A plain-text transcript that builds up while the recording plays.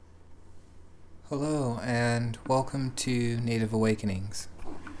Hello, and welcome to Native Awakenings.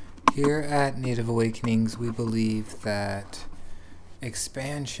 Here at Native Awakenings, we believe that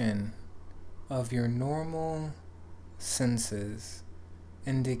expansion of your normal senses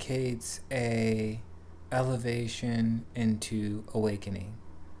indicates a elevation into awakening.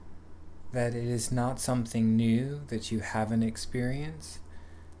 That it is not something new that you haven't experienced.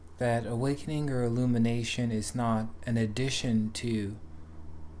 That awakening or illumination is not an addition to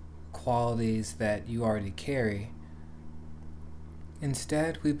qualities that you already carry.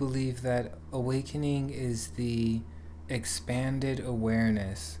 Instead, we believe that awakening is the expanded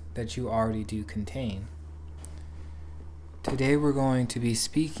awareness that you already do contain. Today we're going to be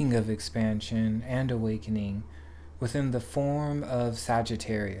speaking of expansion and awakening within the form of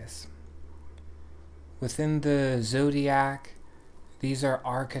Sagittarius. Within the zodiac, these are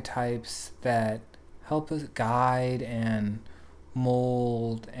archetypes that help us guide and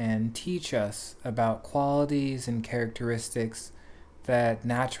mold and teach us about qualities and characteristics that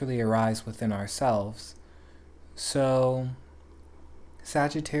naturally arise within ourselves. So,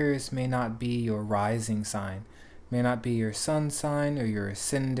 Sagittarius may not be your rising sign, may not be your sun sign or your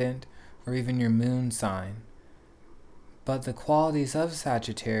ascendant or even your moon sign. But the qualities of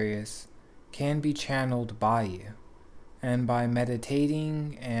Sagittarius can be channeled by you. And by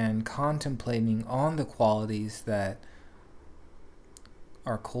meditating and contemplating on the qualities that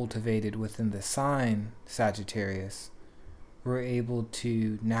are cultivated within the sign Sagittarius, we're able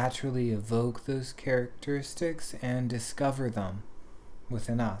to naturally evoke those characteristics and discover them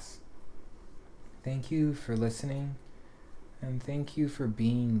within us. Thank you for listening, and thank you for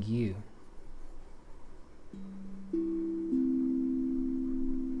being you.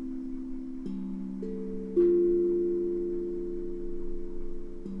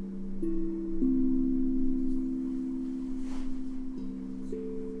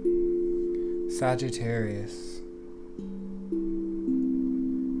 Sagittarius.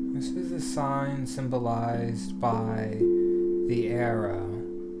 This is a sign symbolized by the arrow,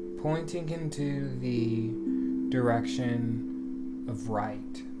 pointing into the direction of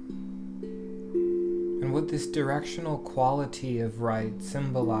right. And what this directional quality of right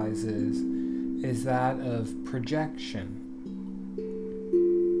symbolizes is that of projection.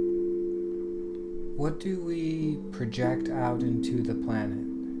 What do we project out into the planet?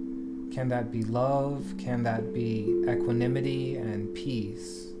 Can that be love? Can that be equanimity and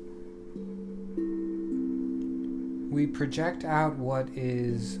peace? We project out what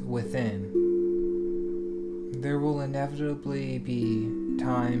is within. There will inevitably be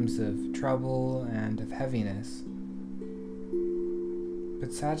times of trouble and of heaviness.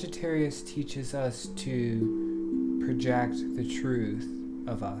 But Sagittarius teaches us to project the truth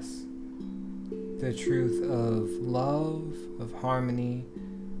of us. The truth of love, of harmony,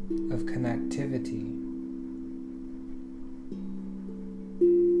 of connectivity.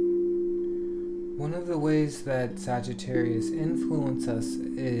 One of the ways that Sagittarius influence us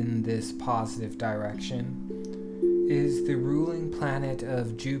in this positive direction is the ruling planet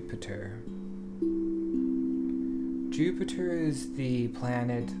of Jupiter. Jupiter is the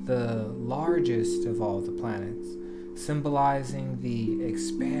planet, the largest of all the planets, symbolizing the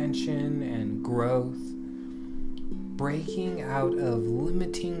expansion and growth, breaking out of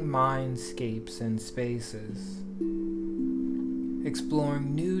limiting mindscapes and spaces,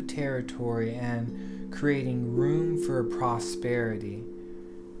 exploring new territory and creating room for prosperity.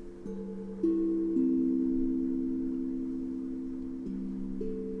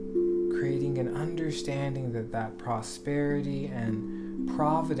 Creating an understanding that prosperity and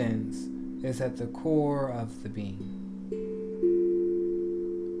providence is at the core of the being.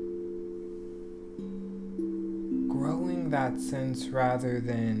 Growing that sense rather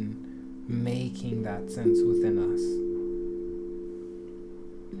than making that sense within us.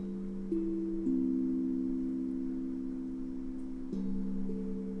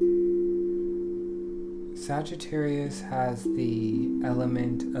 Sagittarius has the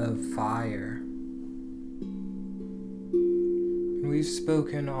element of fire. We've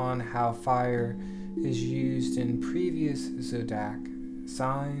spoken on how fire is used in previous zodiac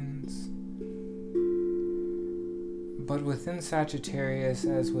signs. But within Sagittarius,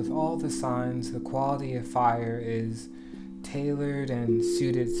 as with all the signs, the quality of fire is tailored and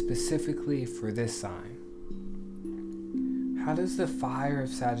suited specifically for this sign. How does the fire of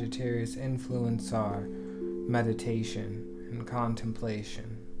Sagittarius influence our meditation and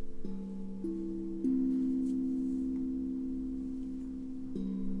contemplation?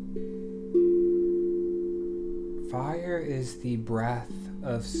 Fire is the breath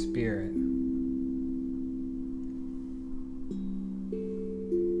of spirit.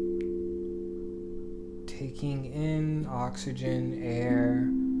 taking in oxygen, air,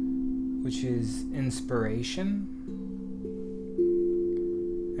 which is inspiration,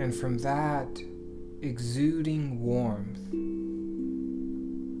 and from that, exuding warmth,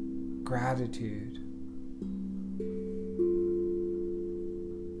 gratitude,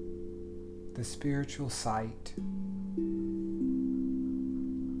 the spiritual sight.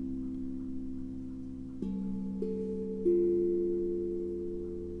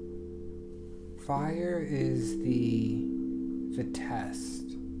 Fire is the test.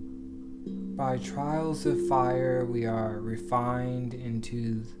 By trials of fire, we are refined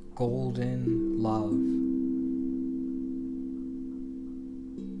into golden love.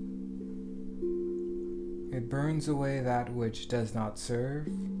 It burns away that which does not serve,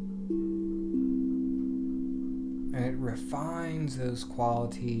 and it refines those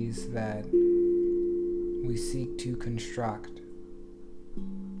qualities that we seek to construct.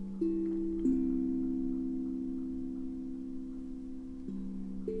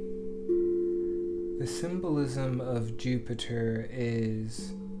 The symbolism of Jupiter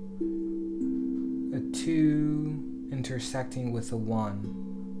is a 2 intersecting with a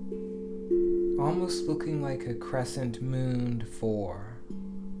 1, almost looking like a crescent mooned 4.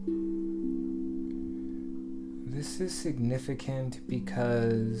 This is significant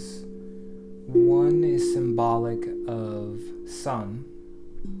because 1 is symbolic of sun,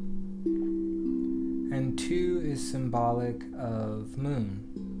 and 2 is symbolic of moon.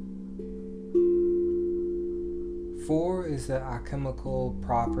 4 is the alchemical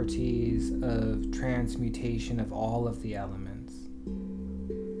properties of transmutation of all of the elements.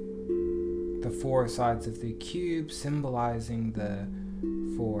 The 4 sides of the cube symbolizing the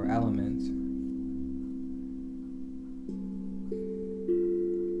 4 elements.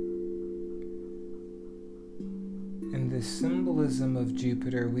 In the symbolism of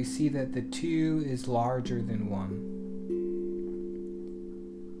Jupiter, we see that the 2 is larger than 1.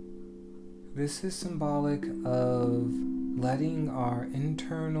 This is symbolic of letting our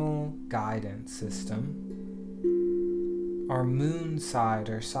internal guidance system, our moon side,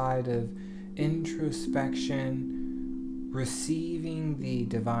 our side of introspection, receiving the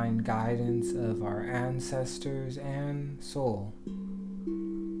divine guidance of our ancestors and soul.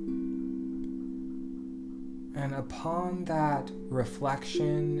 And upon that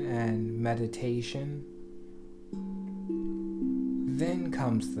reflection and meditation, then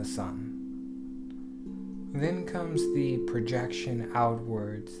comes the sun. Then comes the projection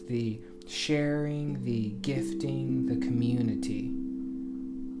outwards, the sharing, the gifting, the community.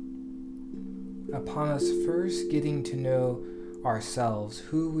 Upon us first getting to know ourselves,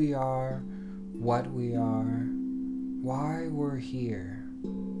 who we are, what we are, why we're here.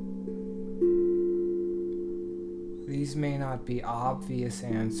 These may not be obvious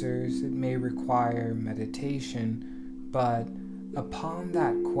answers, it may require meditation, but upon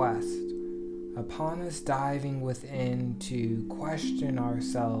that quest, upon us diving within to question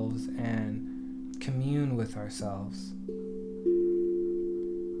ourselves and commune with ourselves,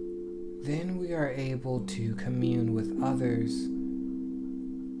 then we are able to commune with others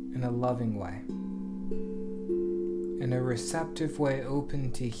in a loving way, in a receptive way, open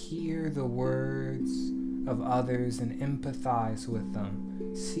to hear the words of others and empathize with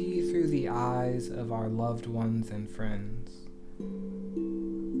them, see through the eyes of our loved ones and friends.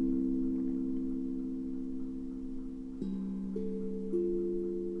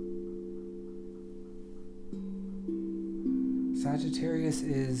 Sagittarius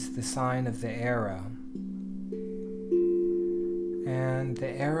is the sign of the arrow, and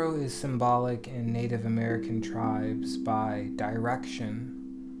the arrow is symbolic in Native American tribes by direction.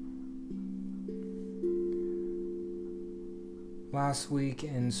 Last week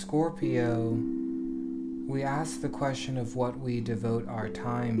in Scorpio, we asked the question of what we devote our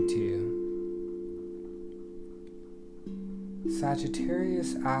time to.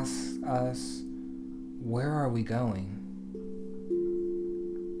 Sagittarius asks us, where are we going?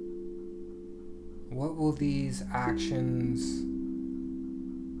 What will these actions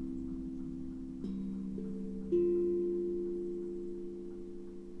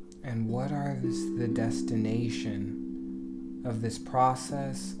and what are the destination of this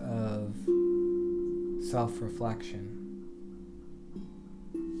process of self-reflection?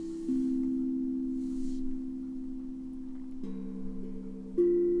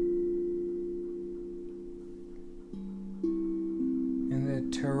 In the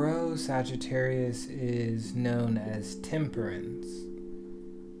Tarot, Sagittarius is known as temperance.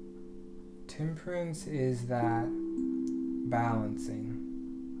 Temperance is that balancing.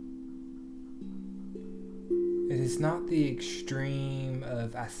 It is not the extreme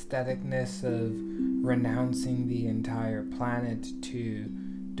of aestheticness of renouncing the entire planet to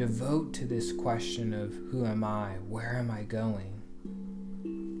devote to this question of who am I, where am I going?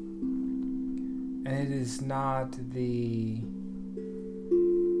 And it is not the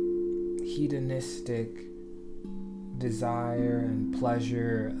hedonistic desire and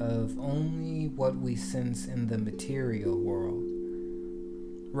pleasure of only what we sense in the material world.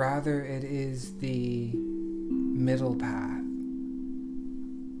 Rather, it is the middle path,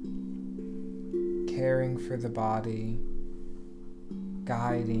 caring for the body,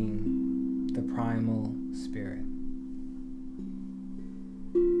 guiding the primal spirit.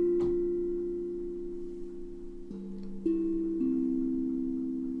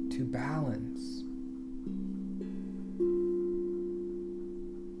 To balance.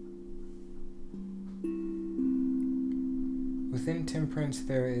 Within temperance,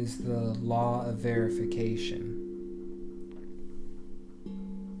 there is the law of verification.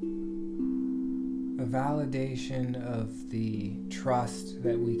 A validation of the trust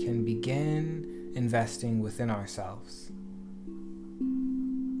that we can begin investing within ourselves.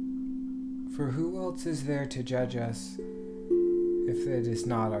 For who else is there to judge us if it is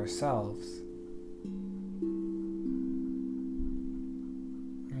not ourselves?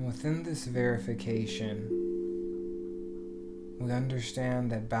 And within this verification, we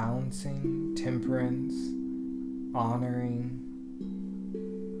understand that balancing, temperance, honoring,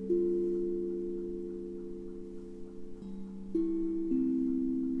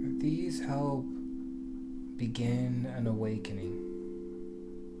 these help begin an awakening.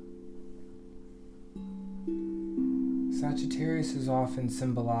 Sagittarius is often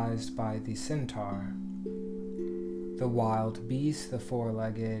symbolized by the centaur, the wild beast, the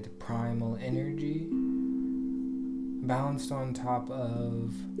four-legged primal energy, balanced on top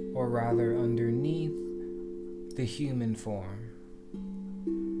of, or rather underneath, the human form.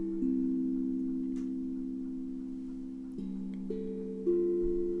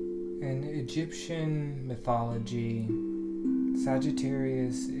 In Egyptian mythology,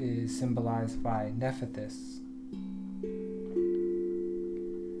 Sagittarius is symbolized by Nephthys.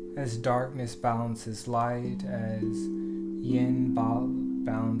 As darkness balances light, as yin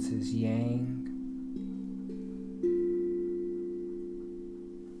balances yang,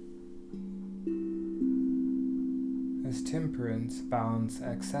 as temperance balances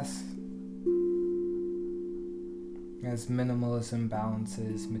excess, as minimalism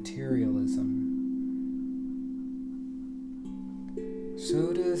balances materialism,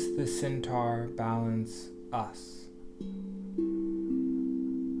 so does the centaur balance us.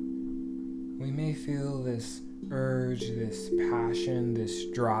 We may feel this urge, this passion, this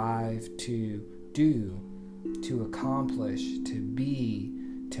drive to do, to accomplish, to be,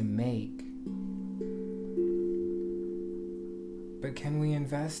 to make. But can we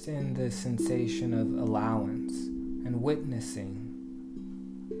invest in the sensation of allowance and witnessing,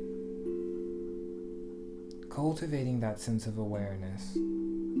 cultivating that sense of awareness?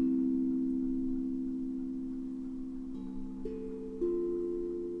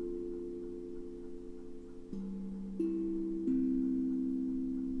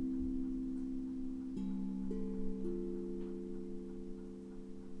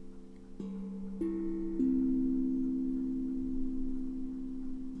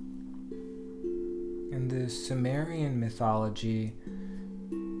 In the Sumerian mythology,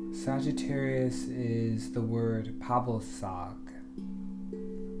 Sagittarius is the word Pabosag,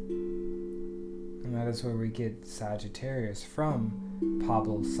 and that is where we get Sagittarius from,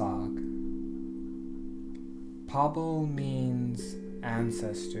 Pabosag. Pabal means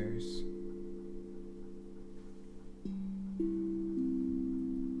ancestors,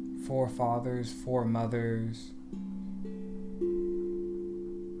 forefathers, foremothers,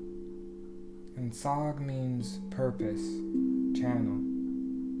 and Sag means purpose, channel,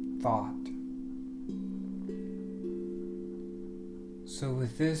 thought. So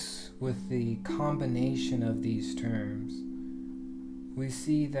with the combination of these terms, we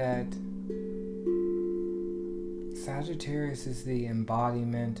see that Sagittarius is the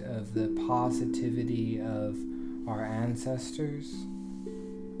embodiment of the positivity of our ancestors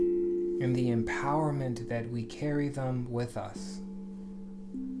and the empowerment that we carry them with us.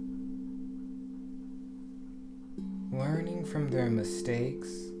 Learning from their mistakes,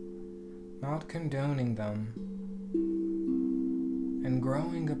 not condoning them, and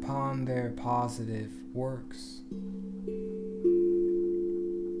growing upon their positive works.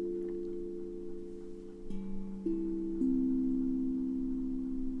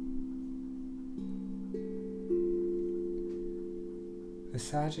 The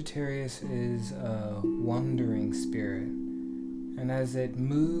Sagittarius is a wandering spirit, and as it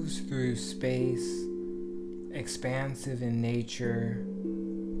moves through space, expansive in nature,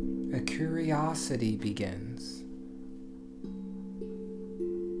 a curiosity begins.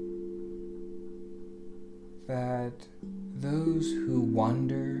 That those who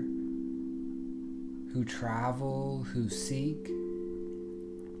wander, who travel, who seek,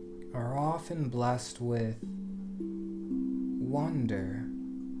 are often blessed with wonder,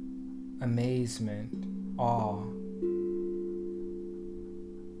 amazement, awe.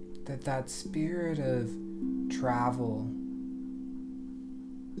 That spirit of travel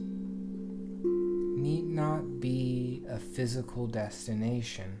need not be a physical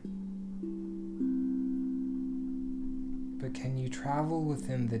destination, but can you travel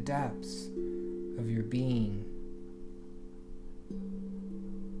within the depths of your being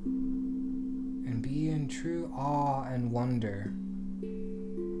and be in true awe and wonder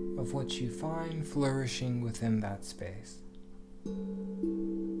of what you find flourishing within that space.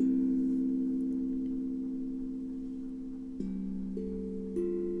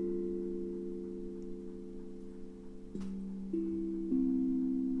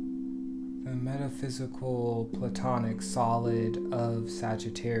 The metaphysical Platonic solid of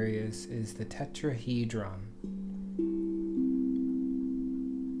Sagittarius is the tetrahedron.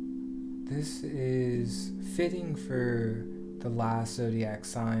 This is fitting for the last zodiac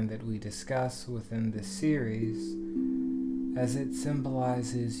sign that we discuss within this series, as it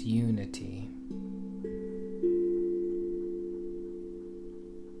symbolizes unity.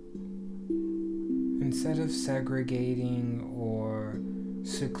 Instead of segregating or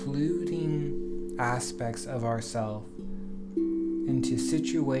secluding aspects of ourselves into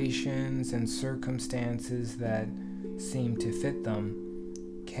situations and circumstances that seem to fit them,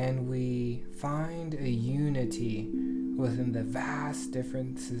 can we find a unity within the vast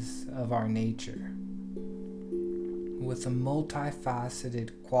differences of our nature, with the multifaceted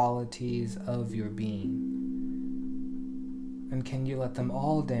qualities of your being? And can you let them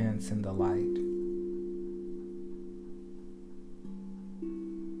all dance in the light?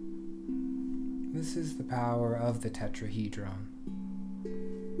 This is the power of the tetrahedron.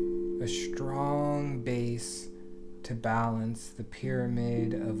 A strong base to balance the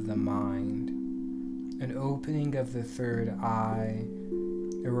pyramid of the mind, an opening of the third eye,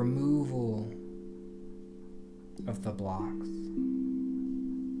 a removal of the blocks.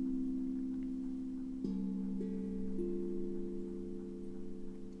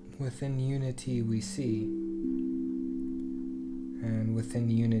 Within unity we see, and within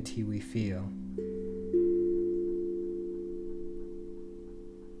unity we feel.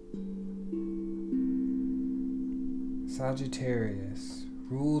 Sagittarius,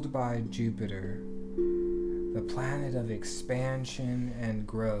 ruled by Jupiter, the planet of expansion and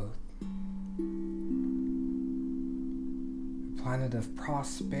growth, the planet of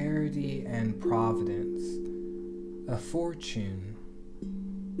prosperity and providence, of fortune,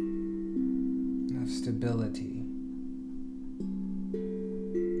 of stability,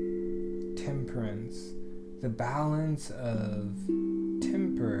 temperance, the balance of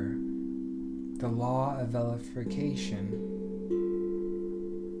temper, the law of vilification,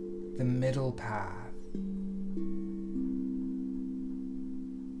 the middle path,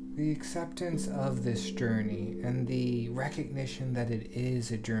 the acceptance of this journey and the recognition that it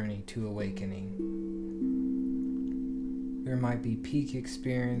is a journey to awakening. There might be peak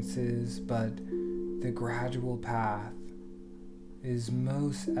experiences, but the gradual path is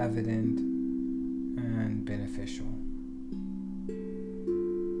most evident and beneficial.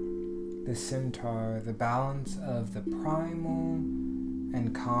 The centaur, the balance of the primal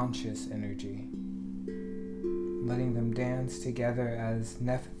and conscious energy, letting them dance together as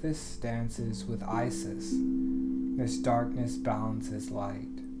Nephthys dances with Isis, as darkness balances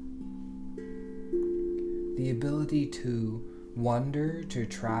light. The ability to wonder, to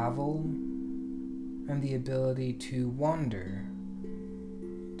travel, and the ability to wonder,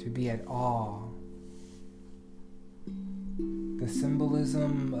 to be at awe. The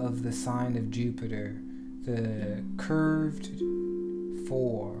symbolism of the sign of Jupiter, the curved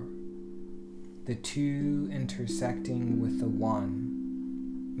four, the two intersecting with the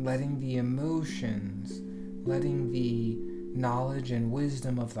one, letting the emotions, letting the knowledge and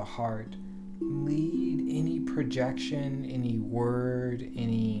wisdom of the heart lead any projection, any word,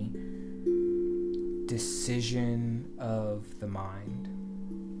 any decision of the mind.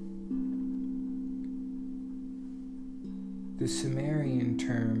 The Sumerian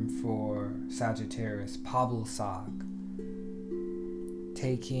term for Sagittarius, Pablsag,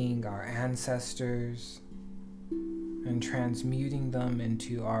 taking our ancestors, and transmuting them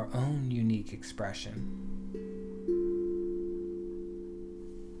into our own unique expression.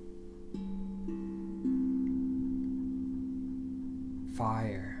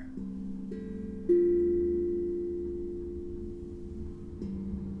 Fire.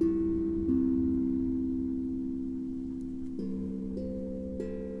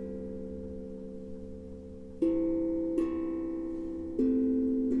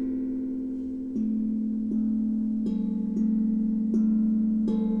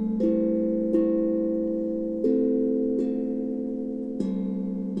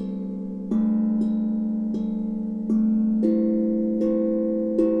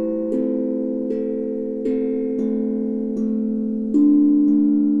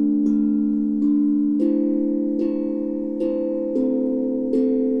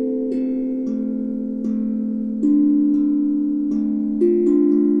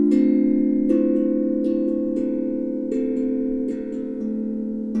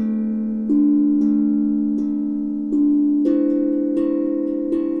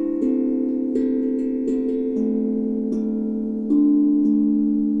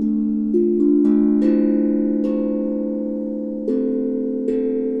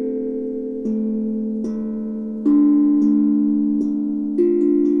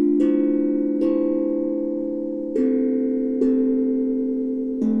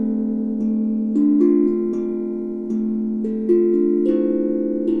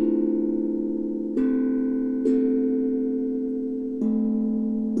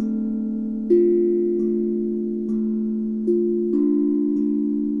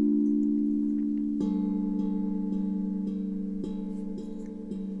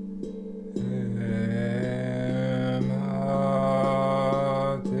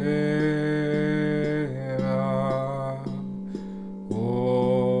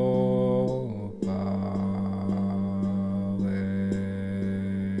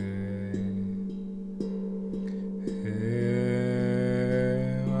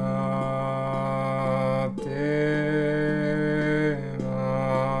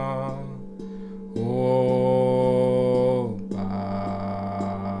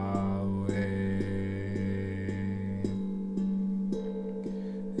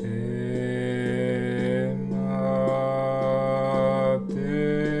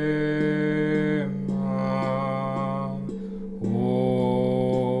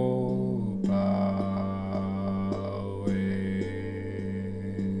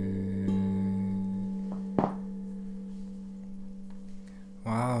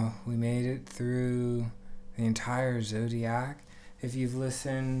 Wow, we made it through the entire zodiac. If you've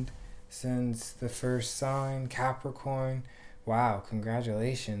listened since the first sign, Capricorn, wow,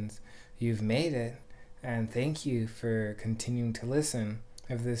 congratulations. You've made it, and thank you for continuing to listen.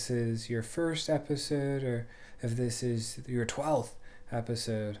 If this is your first episode or if this is your 12th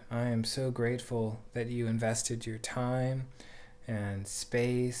episode, I am so grateful that you invested your time and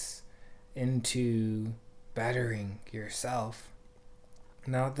space into bettering yourself.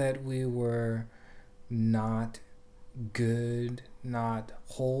 Not that we were not good, not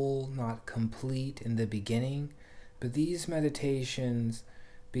whole, not complete in the beginning, but these meditations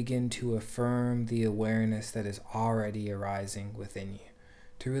begin to affirm the awareness that is already arising within you,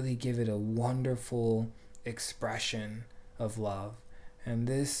 to really give it a wonderful expression of love. And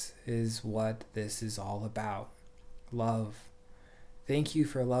this is what this is all about. Love. Thank you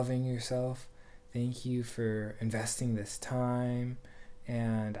for loving yourself. Thank you for investing this time.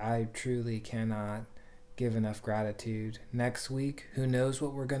 And I truly cannot give enough gratitude. Next week, who knows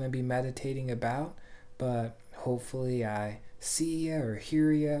what we're going to be meditating about, but hopefully I see you or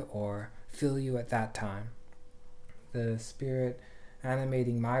hear you or feel you at that time. The spirit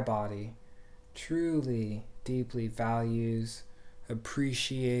animating my body truly, deeply values,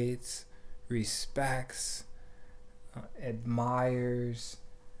 appreciates, respects, admires,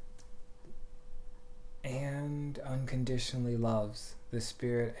 and unconditionally loves the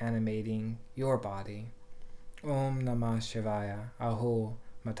spirit animating your body. Om Namah Shivaya. Aho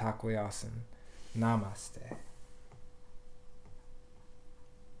Matakwayasan. Namaste.